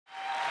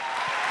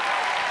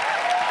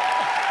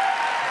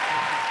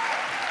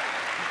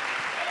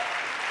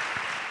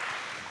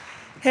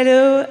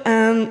Hello,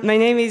 my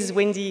name is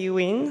Wendy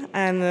Huynh.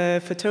 I'm a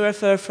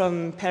photographer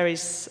from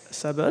Paris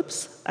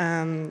suburbs.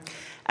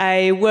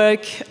 I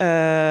work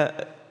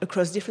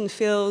across different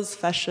fields: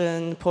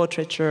 fashion,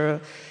 portraiture,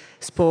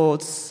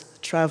 sports,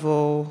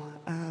 travel,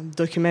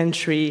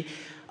 documentary,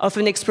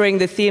 often exploring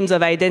the themes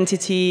of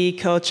identity,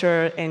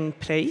 culture, and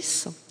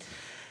place.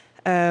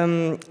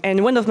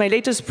 And one of my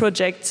latest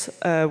projects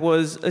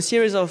was a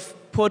series of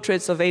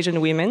portraits of Asian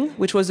women,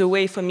 which was a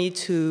way for me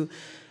to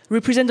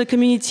represent a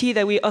community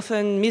that we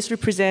often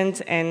misrepresent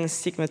and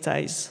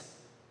stigmatize.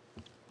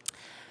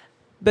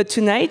 But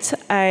tonight,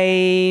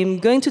 I'm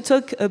going to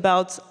talk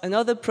about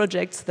another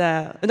passion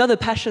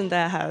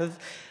that I have,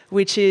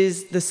 which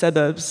is the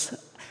suburbs.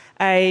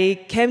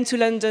 I came to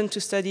London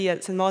to study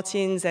at St.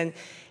 Martin's, and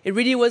it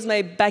really was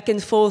my back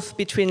and forth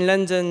between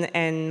London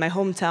and my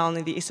hometown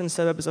in the eastern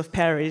suburbs of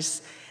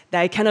Paris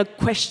that I kind of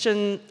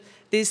questioned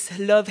this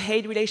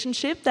love-hate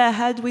relationship that I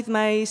had with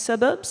my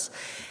suburbs.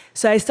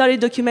 So I started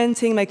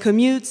documenting my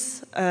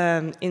commutes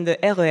in the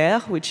RER,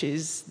 which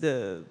is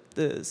the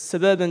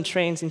suburban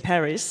trains in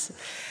Paris.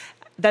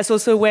 That's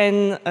also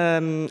when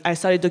I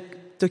started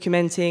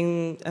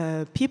documenting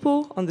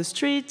people on the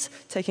street,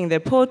 taking their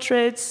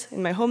portraits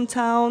in my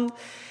hometown.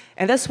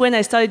 And that's when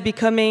I started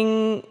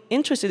becoming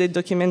interested in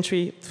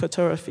documentary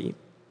photography.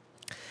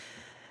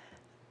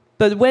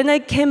 But when I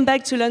came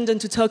back to London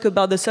to talk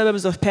about the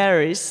suburbs of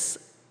Paris,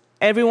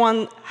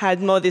 everyone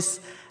had more this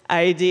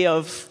idea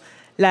of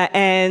La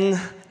Haine,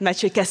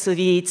 Mathieu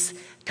Kassovitz,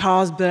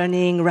 cars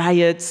burning,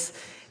 riots.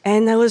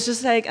 And I was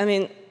just like,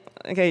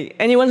 okay,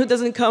 anyone who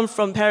doesn't come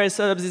from Paris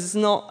suburbs is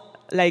not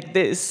like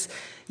this.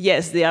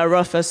 Yes, they are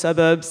rougher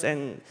suburbs,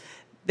 and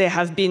there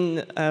have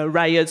been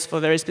riots for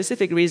very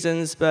specific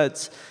reasons,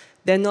 but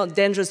they're not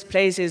dangerous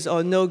places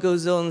or no-go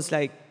zones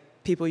like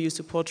people used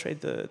to portray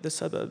the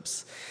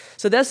suburbs.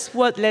 So that's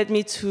what led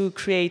me to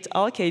create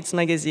Arcades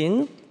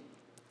magazine,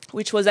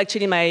 which was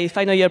actually my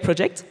final year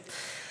project.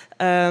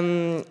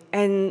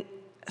 And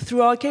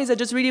through Arcades, I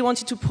just really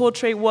wanted to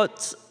portray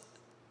what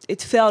it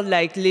felt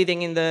like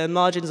living in the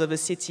margins of a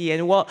city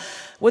and what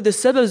the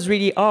suburbs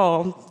really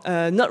are,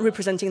 not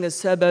representing the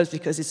suburbs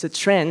because it's a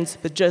trend,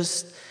 but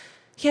just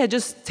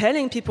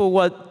telling people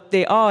what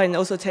they are and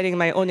also telling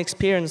my own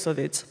experience of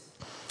it.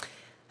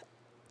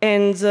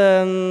 And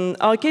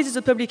Arcades is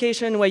a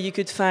publication where you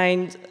could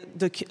find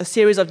a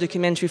series of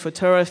documentary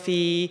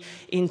photography,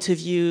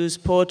 interviews,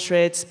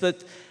 portraits,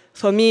 but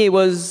for me it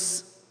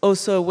was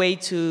also a way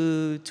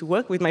to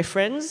work with my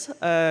friends,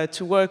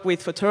 to work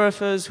with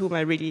photographers whom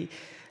I really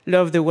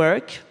love the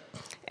work.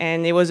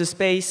 And it was a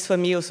space for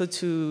me also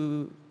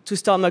to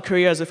start my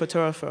career as a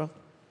photographer.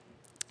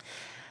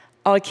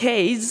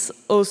 Arcades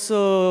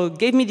also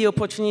gave me the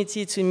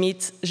opportunity to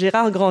meet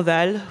Gérard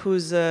Grandval,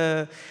 who's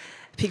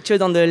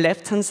pictured on the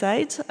left-hand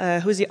side,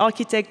 who's the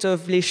architect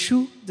of Les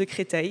Choux de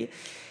Créteil.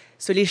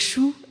 So Les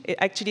Choux, it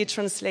actually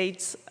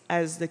translates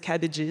as the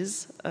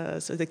cabbages,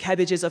 so the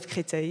cabbages of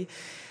Créteil.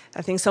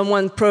 I think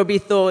someone probably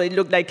thought it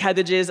looked like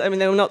cabbages.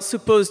 They're not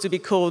supposed to be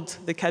called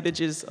the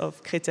cabbages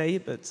of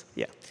Créteil, but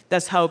yeah,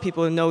 that's how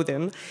people know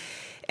them.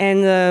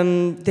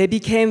 And they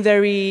became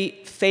very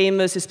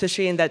famous,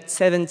 especially in that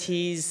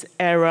 70s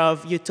era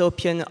of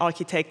utopian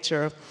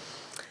architecture.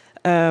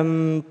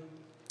 And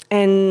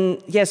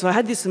yeah, so I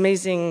had this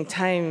amazing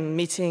time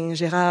meeting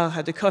Gérard,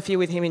 had a coffee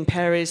with him in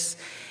Paris,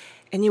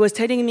 and he was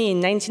telling me in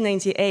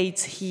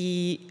 1998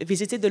 he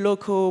visited the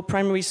local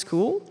primary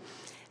school,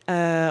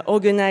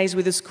 organized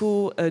with the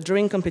school a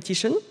drawing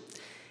competition.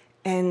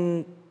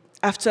 And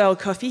after our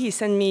coffee, he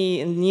sent me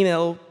an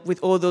email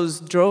with all those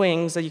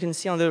drawings that you can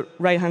see on the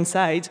right-hand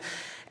side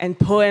and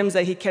poems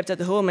that he kept at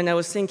home. And I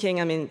was thinking,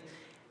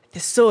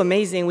 they're so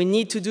amazing. We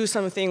need to do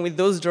something with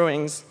those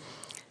drawings.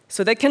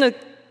 So that kind of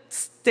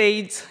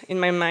stayed in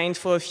my mind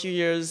for a few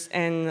years.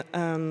 And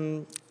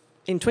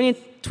in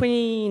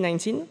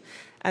 2019,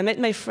 I met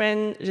my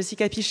friend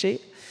Jessica Pichet,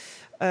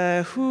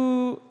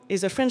 who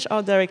is a French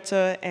art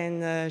director,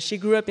 and she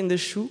grew up in the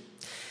Choux.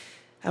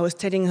 I was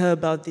telling her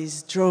about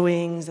these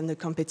drawings and the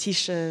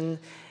competition,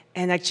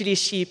 and actually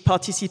she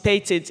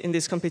participated in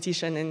this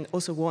competition and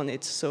also won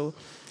it. So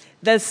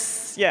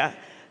that's, yeah,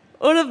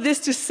 all of this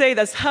to say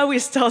that's how we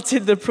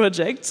started the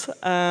project,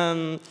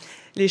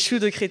 Les Choux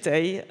de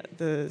Créteil,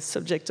 the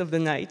subject of the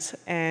night.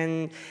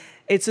 And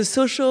it's a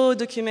social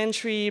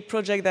documentary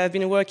project that I've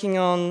been working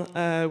on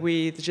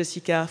with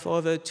Jessica for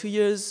over 2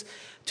 years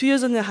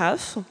and a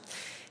half.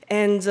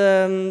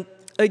 And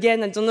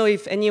again, I don't know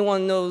if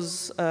anyone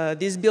knows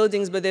these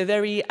buildings, but they're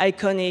very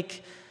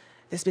iconic.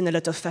 There's been a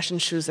lot of fashion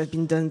shows that have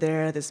been done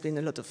there. There's been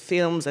a lot of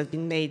films that have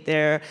been made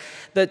there.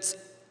 But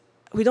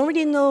we don't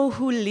really know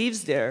who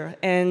lives there.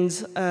 And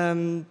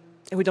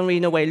we don't really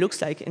know what it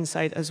looks like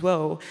inside as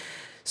well.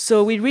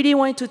 So we really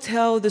want to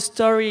tell the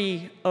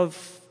story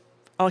of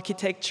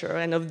architecture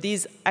and of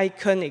these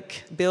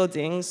iconic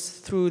buildings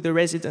through the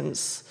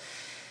residents.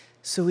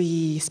 So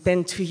we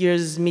spent 2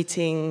 years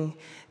meeting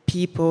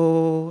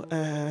people,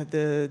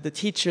 the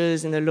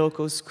teachers in the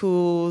local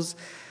schools,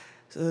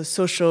 the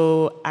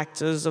social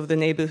actors of the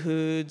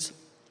neighborhood.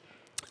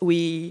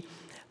 We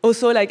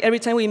Also, like every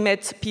time we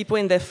met people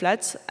in their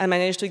flats, I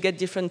managed to get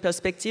different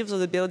perspectives of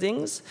the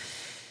buildings.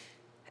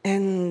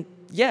 And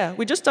yeah,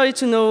 we just started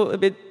to know a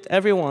bit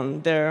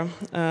everyone there.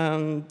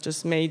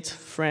 Just made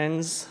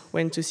friends,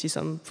 went to see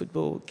some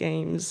football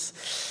games.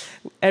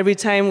 Every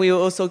time we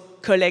also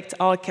collect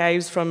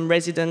archives from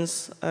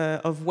residents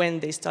of when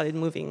they started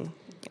moving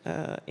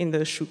in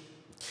the Choux.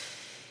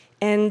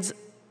 And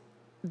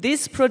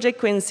this project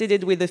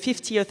coincided with the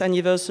 50th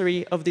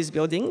anniversary of these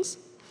buildings.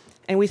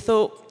 And we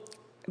thought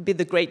it'd be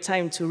the great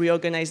time to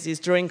reorganize this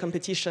drawing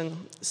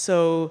competition.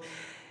 So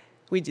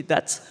we did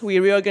that. We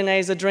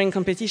reorganized a drawing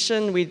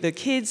competition with the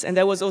kids, and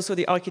that was also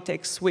the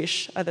architect's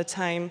wish at the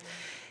time.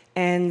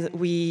 And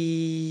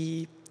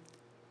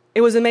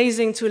it was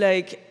amazing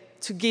to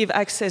give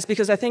access,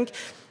 because I think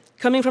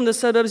coming from the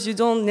suburbs, you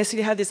don't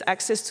necessarily have this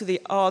access to the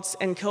arts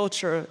and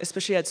culture,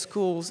 especially at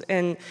schools.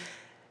 And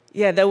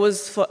yeah, that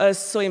was for us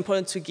so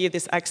important to give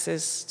this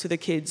access to the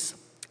kids.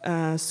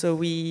 So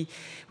we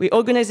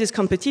organized this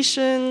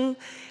competition.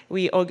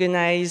 We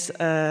organized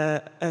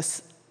an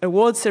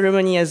award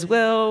ceremony as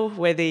well,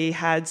 where they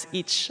had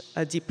each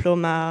a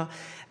diploma,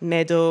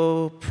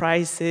 medal,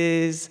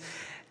 prizes.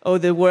 All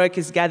the work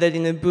is gathered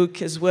in a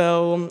book as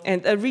well.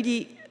 And it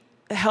really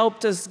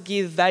helped us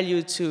give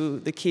value to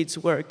the kids'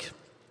 work.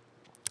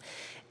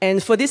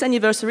 And for this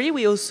anniversary,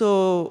 we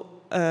also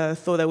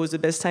thought that was the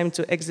best time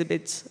to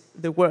exhibit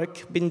the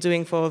work been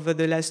doing for over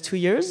the last 2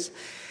 years.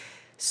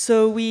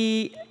 So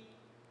we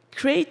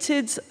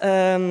created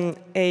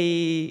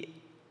a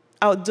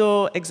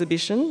outdoor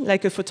exhibition,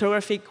 like a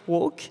photographic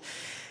walk.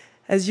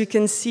 As you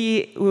can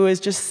see, we were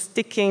just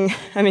sticking,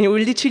 we were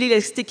literally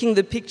like sticking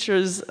the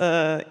pictures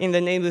in the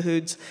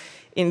neighborhood,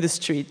 in the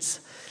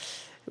streets.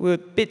 We were a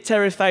bit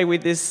terrified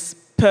with this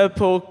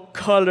purple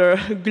color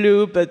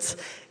glue, but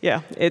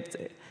yeah,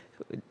 it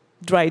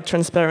dried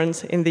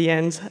transparent in the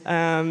end.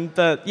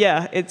 But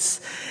yeah,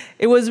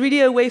 it was really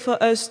a way for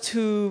us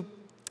to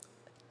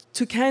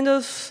kind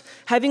of,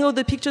 having all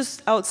the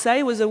pictures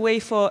outside was a way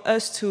for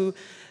us to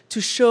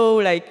show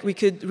like we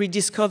could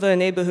rediscover a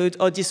neighborhood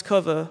or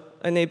discover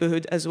a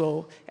neighborhood as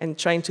well, and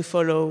trying to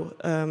follow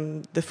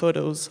the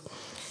photos.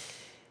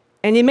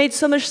 And it made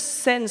so much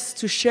sense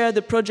to share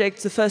the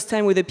project the first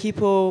time with the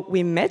people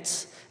we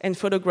met and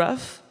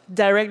photograph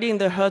directly in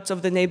the heart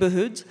of the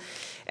neighborhood.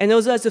 And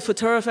also as a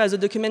photographer, as a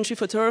documentary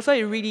photographer,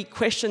 it really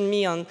questioned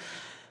me on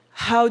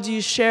how do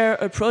you share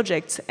a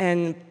project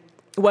and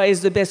what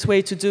is the best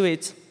way to do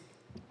it.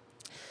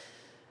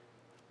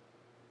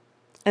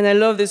 And I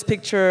love this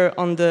picture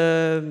on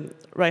the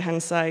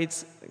right-hand side.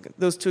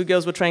 Those two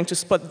girls were trying to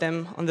spot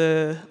them on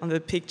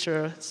the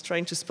picture,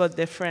 trying to spot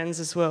their friends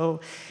as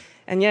well.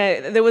 And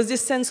yeah, there was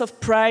this sense of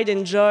pride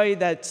and joy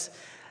that,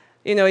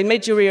 it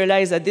made you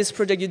realize that this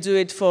project, you do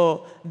it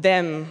for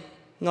them,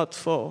 not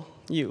for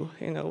you,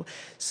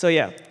 So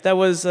yeah, that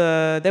was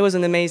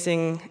an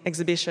amazing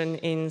exhibition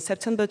in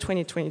September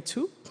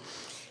 2022.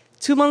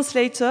 2 months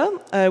later,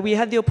 we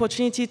had the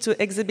opportunity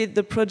to exhibit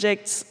the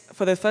project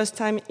for the first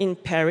time in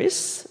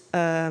Paris,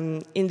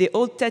 in the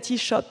old Tati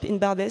shop in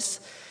Barbès.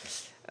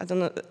 I don't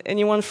know,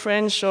 anyone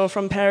French or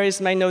from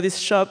Paris might know this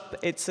shop.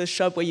 It's a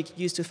shop where you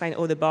used to find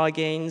all the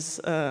bargains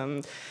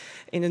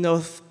in the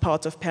north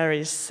part of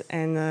Paris.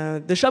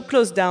 And the shop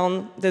closed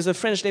down. There's a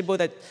French label,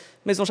 that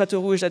Maison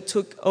Château Rouge, that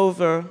took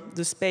over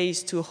the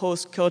space to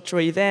host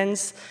cultural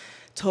events,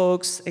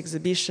 talks,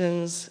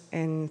 exhibitions,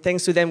 and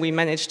thanks to them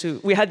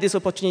we had this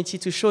opportunity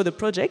to show the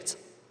project.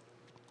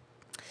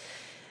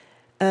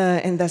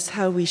 And that's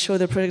how we showed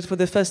the project for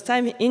the first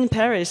time in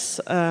Paris.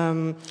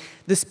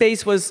 The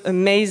space was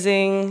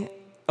amazing,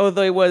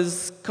 although it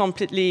was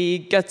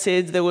completely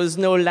gutted. There was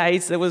no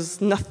lights, there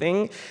was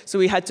nothing. So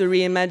we had to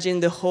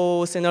reimagine the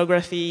whole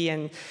scenography,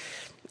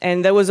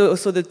 and that was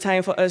also the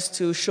time for us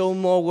to show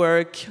more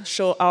work,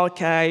 show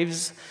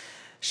archives,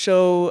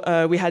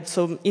 we had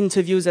some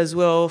interviews as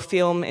well,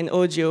 film and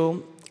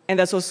audio. And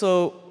that's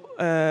also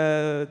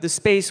the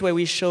space where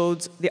we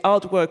showed the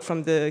artwork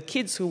from the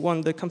kids who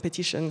won the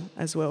competition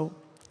as well.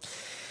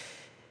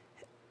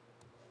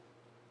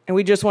 And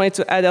we just wanted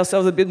to add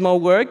ourselves a bit more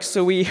work,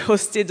 so we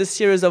hosted a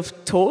series of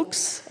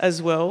talks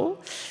as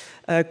well,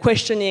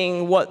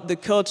 questioning what the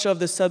culture of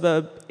the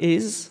suburb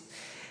is.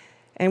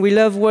 And we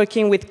love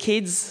working with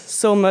kids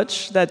so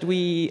much that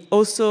we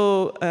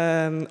also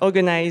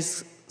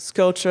organize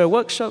sculpture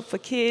workshop for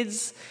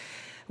kids.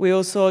 We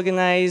also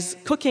organize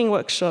cooking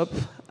workshop,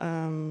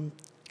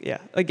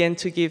 again,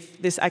 to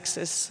give this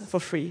access for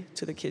free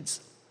to the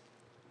kids.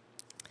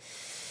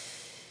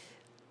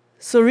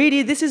 So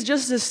really, this is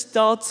just the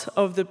start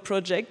of the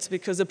project,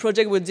 because the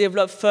project will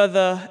develop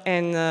further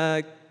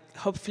and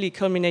hopefully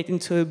culminate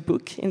into a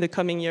book in the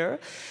coming year,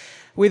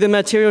 with the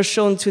material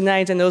shown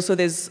tonight, and also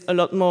there's a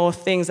lot more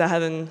things I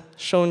haven't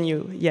shown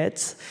you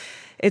yet.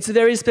 It's a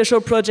very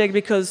special project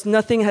because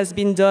nothing has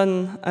been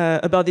done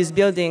about these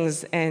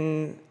buildings,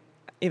 and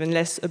even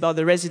less about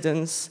the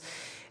residents.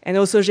 And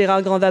also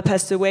Gérard Granval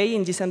passed away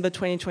in December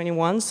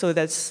 2021, so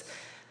that's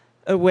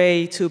a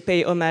way to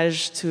pay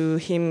homage to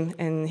him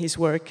and his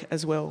work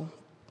as well.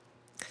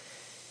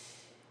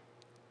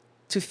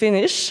 to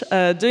finish,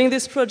 doing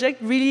this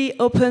project really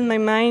opened my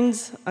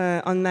mind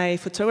on my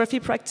photography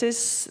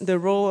practice, the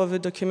role of a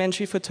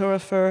documentary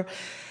photographer.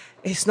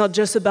 It's not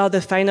just about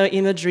the final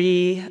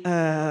imagery,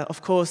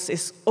 of course,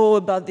 it's all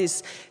about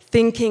this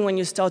thinking when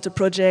you start a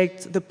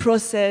project, the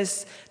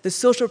process, the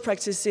social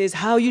practices,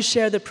 how you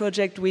share the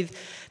project with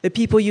the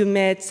people you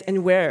met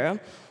and where.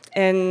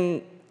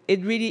 And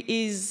it really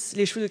is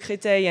Les Choux de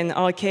Créteil and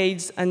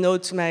Arcades a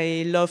nod to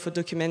my love for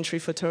documentary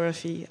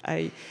photography.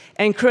 I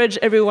encourage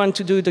everyone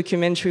to do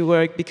documentary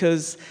work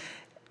because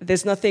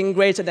there's nothing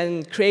greater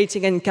than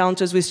creating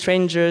encounters with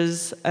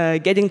strangers,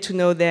 getting to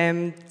know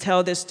them,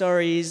 tell their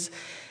stories,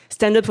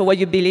 stand up for what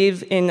you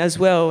believe in as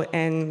well,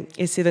 and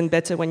it's even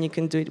better when you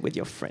can do it with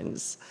your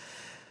friends.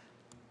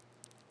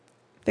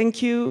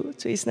 Thank you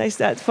to It's Nice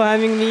That for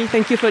having me.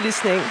 Thank you for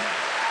listening.